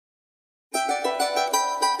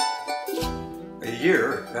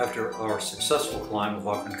year after our successful climb of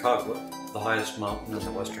Aconcagua, the highest mountain in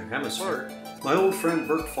the Western Hemisphere, my old friend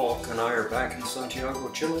Bert Falk and I are back in Santiago,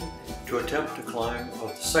 Chile to attempt to climb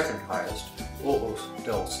of the second highest, Ojos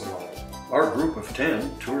del Salado. Our group of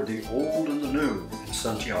 10 toured the old and the new in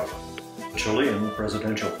Santiago. The Chilean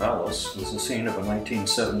presidential palace was the scene of a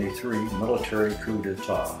 1973 military coup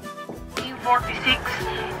d'etat. In 1946,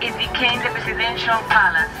 it became the presidential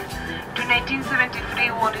palace. To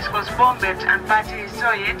 1973, when it was bombed and partly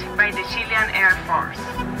destroyed by the Chilean Air Force.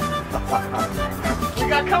 We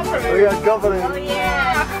got company! We got company! Oh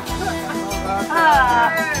yeah!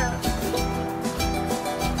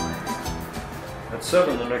 At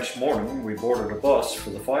 7 the next morning, we boarded a bus for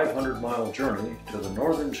the 500-mile journey to the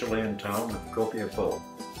northern Chilean town of Copiapó.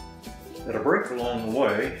 At a break along the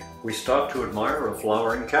way, we stopped to admire a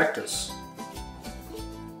flowering cactus.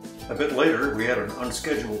 A bit later, we had an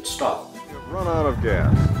unscheduled stop. We've run out of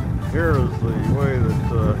gas. Here is the way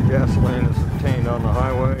that gasoline is obtained on the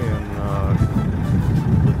highway in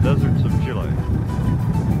the deserts of Chile.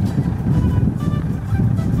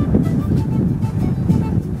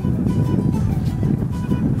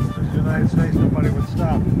 In the United States, nobody would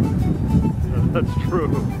stop. That's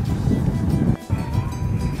true.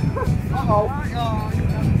 Uh-oh.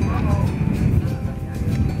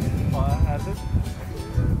 Has it?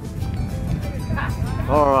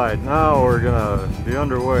 All right, now we're gonna be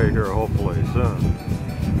underway here hopefully soon.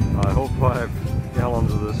 I hope 5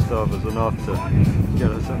 gallons of this stuff is enough to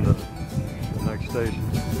get us into the next station.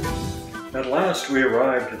 At last, we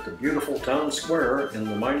arrived at the beautiful town square in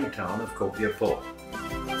the mining town of Copiapó.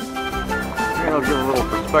 Maybe I'll give a little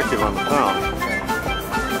perspective on the town.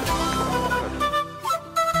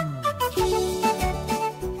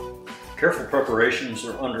 Careful preparations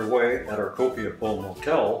are underway at our Copiapó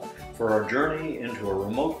motel for our journey into a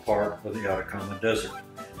remote part of the Atacama Desert.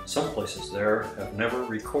 Some places there have never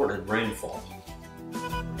recorded rainfall.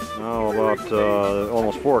 Now about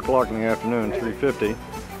almost 4 o'clock in the afternoon, 3:50, I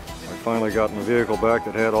finally got in the vehicle back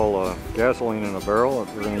that had all the gasoline in a barrel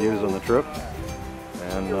that we're going to use on the trip,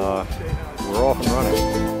 and we're off and running.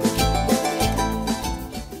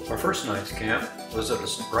 Our first night's camp was at a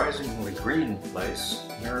surprisingly green place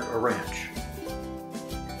near a ranch.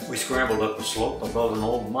 We scrambled up a slope above an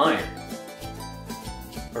old mine.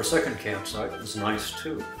 Our second campsite was nice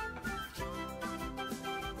too.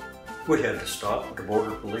 We had to stop at a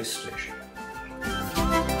border police station.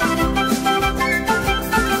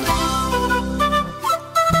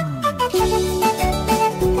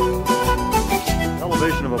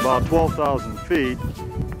 Elevation of about 12,000 feet,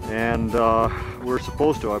 and we're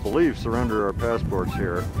supposed to, I believe, surrender our passports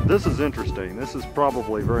here. This is interesting. This is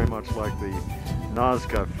probably very much like the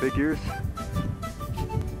Nazca figures.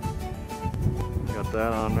 Got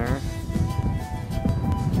that on there.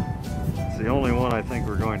 It's the only one I think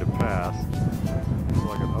we're going to pass. It's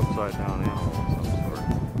like an upside down animal of some sort.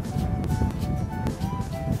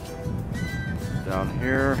 Down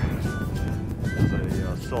here is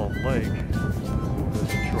a salt lake. We'll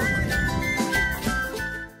visit shortly.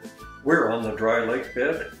 We're on the dry lake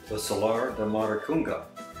bed, the Salar de Maracunga.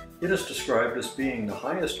 It is described as being the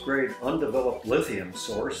highest grade undeveloped lithium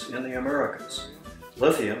source in the Americas.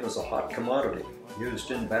 Lithium is a hot commodity,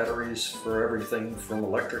 used in batteries for everything from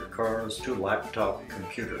electric cars to laptop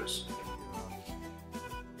computers.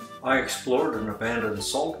 I explored an abandoned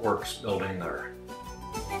salt works building there.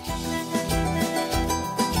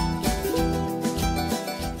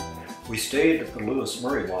 We stayed at the Lewis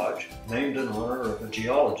Murray Lodge, named in honor of a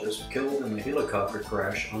geologist killed in a helicopter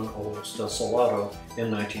crash on Ojos del Salado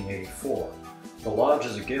in 1984. The lodge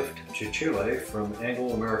is a gift to Chile from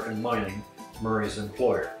Anglo-American Mining, Murray's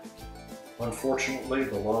employer. Unfortunately,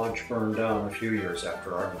 the lodge burned down a few years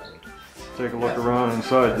after our visit. Take a look around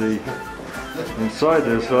inside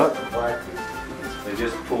this hut. They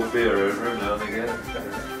just pull beer over and now and again.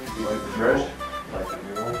 Like the dress, like the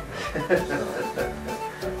new one.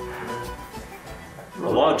 The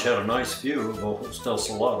lodge had a nice view of Ojos del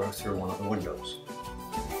Salado through one of the windows.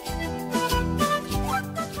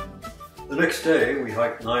 The next day, we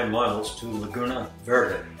hiked 9 miles to Laguna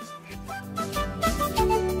Verde.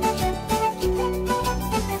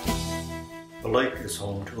 The lake is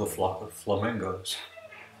home to a flock of flamingos.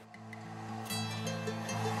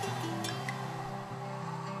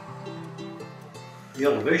 The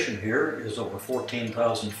elevation here is over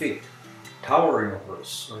 14,000 feet. Towering over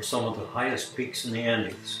us are some of the highest peaks in the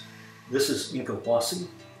Andes. This is Incahuasi,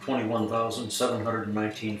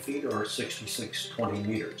 21,719 feet or 6,620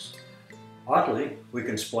 meters. Oddly, we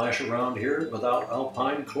can splash around here without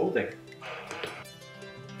alpine clothing.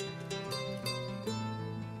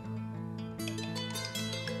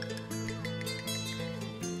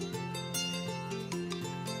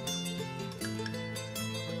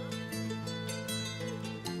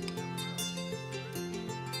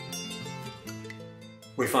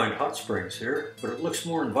 We find hot springs here, but it looks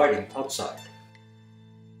more inviting outside.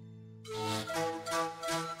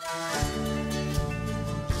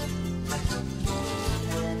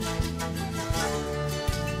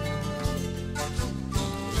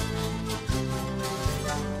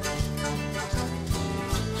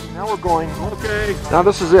 Now we're going. Okay. Now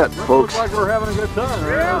this is it, folks. Looks like we're having a good time.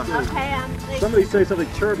 Right? Okay, Somebody say something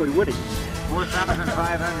terribly witty.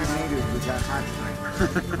 4,500 meters, we got hot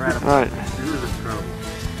springs. Incredible. All right. Beautiful trouble.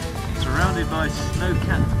 Surrounded by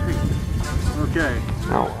snow-capped peaks. Okay.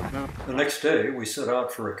 Now, The next day, we set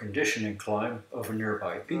out for a conditioning climb of a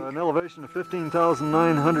nearby peak. an elevation of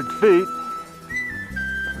 15,900 feet.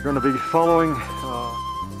 We're going to be following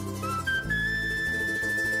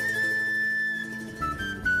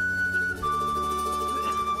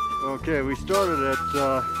okay, we started at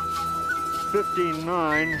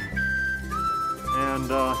 15.9 and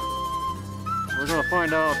we're going to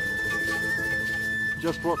find out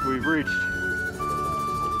just what we've reached.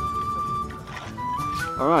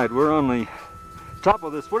 All right, we're on the top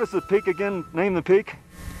of this. What is the peak again? Name the peak.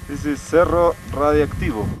 This is Cerro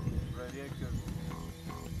Radioactivo.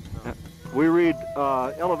 We read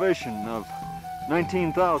elevation of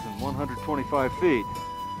 19,125 feet.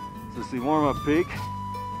 This is the warm-up peak.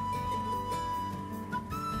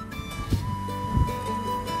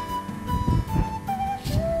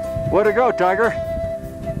 Way to go, Tiger.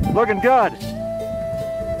 Looking good.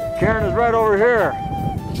 Karen is right over here.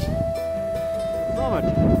 Summit.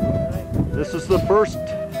 This is the first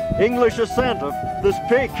English ascent of this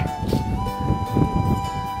peak.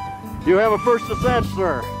 You have a first ascent,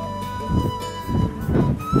 sir.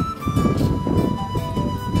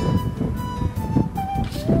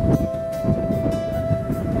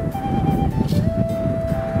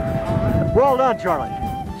 Well done, Charlie.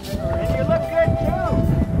 And you look good too.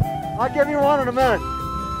 I'll give you one in a minute.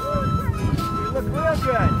 You look real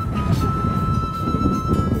good.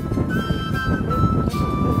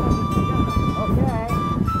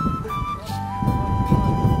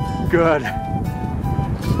 Okay. Good.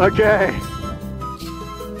 Okay.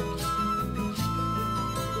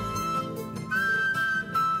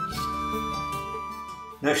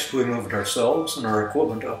 Next, we moved ourselves and our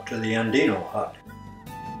equipment up to the Andino hut.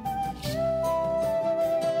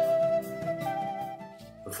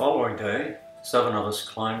 The following day, 7 of us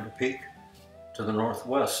climbed a peak to the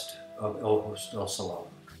northwest of Ojos del Salado.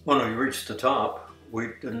 When we reached the top,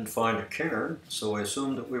 we didn't find a cairn, so we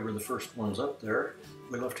assumed that we were the first ones up there.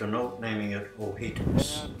 We left a note naming it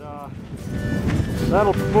Ojos. And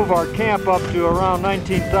that'll move our camp up to around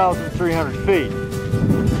 19,300 feet.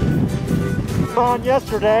 On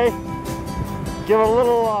yesterday, give a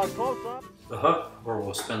little close-up. The hut where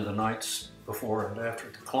we'll spend the nights before and after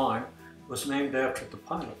the climb was named after the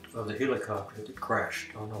pilot of the helicopter that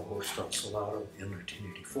crashed on Ojos del Salado in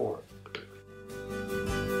 1984.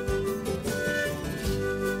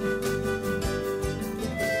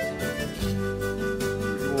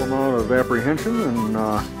 Amount of apprehension and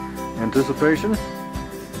anticipation.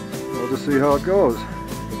 We'll just see how it goes. A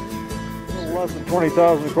little less than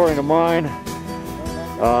 20,000 according to mine.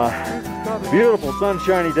 Beautiful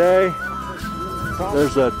sunshiny day.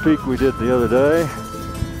 There's that peak we did the other day.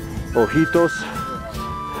 Ojos.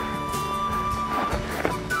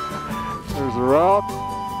 There's the route.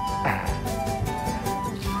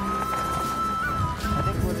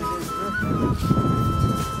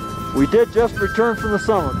 We did just return from the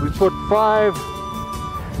summit. We put 5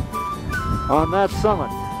 on that summit.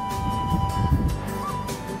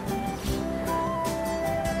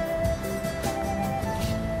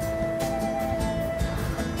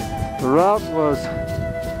 The route was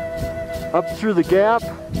up through the gap.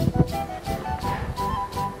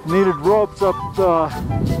 Needed ropes up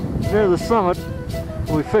near the summit.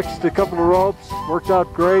 We fixed a couple of ropes, worked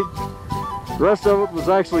out great. The rest of it was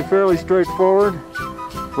actually fairly straightforward.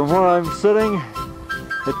 From where I'm sitting,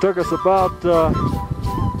 it took us about,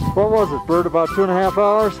 what was it, Bert, about 2.5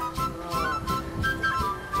 hours?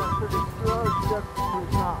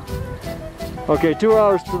 Okay, 2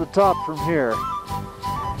 hours to the top from here.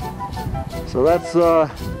 So that's a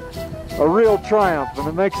real triumph, and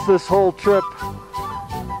it makes this whole trip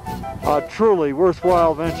a truly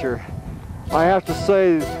worthwhile venture. I have to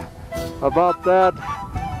say about that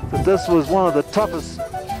this was one of the toughest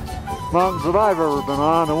mountains that I've ever been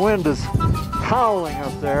on. The wind is howling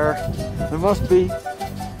up there. There must be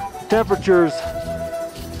temperatures,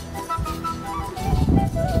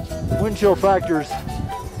 wind chill factors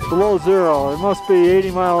below 0. There must be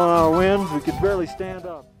 80-mile-an-hour winds. We could barely stand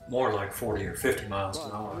up. More like 40 or 50 miles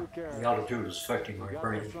an hour. The altitude is affecting my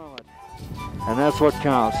brain. And that's what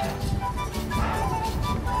counts.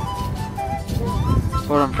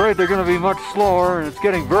 but I'm afraid they're going to be much slower, and it's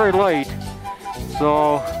getting very late.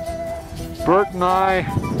 So Bert and I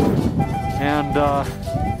and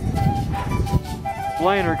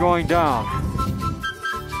Blaine are going down.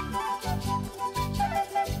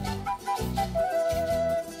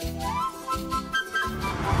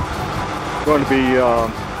 Going to be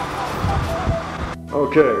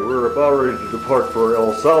okay, we're about ready to depart for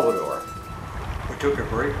El Salvador. We took a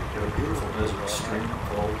break at a beautiful desert stream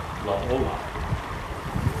called La Ola.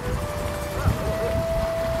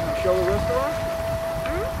 Show the restaurant?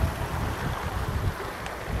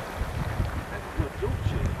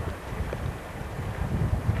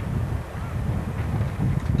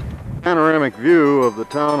 Panoramic view of the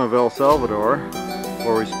town of El Salvador,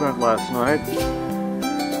 where we spent last night.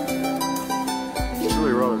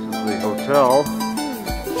 Really rather this is the hotel.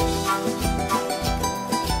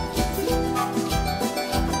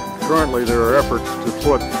 Currently there are efforts to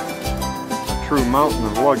put a true mountain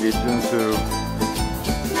of luggage into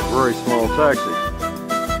a very small taxi.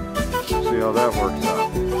 See how that works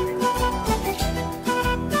out.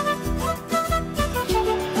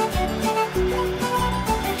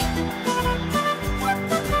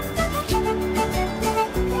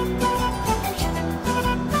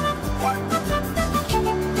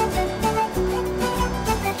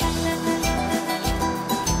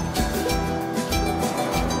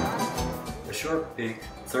 The short peak,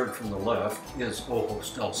 third from the left, is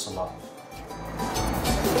Ojos del Salado.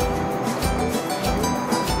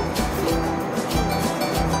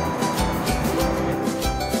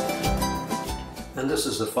 And this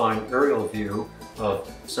is the fine aerial view of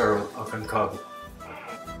Cerro Aconcagua.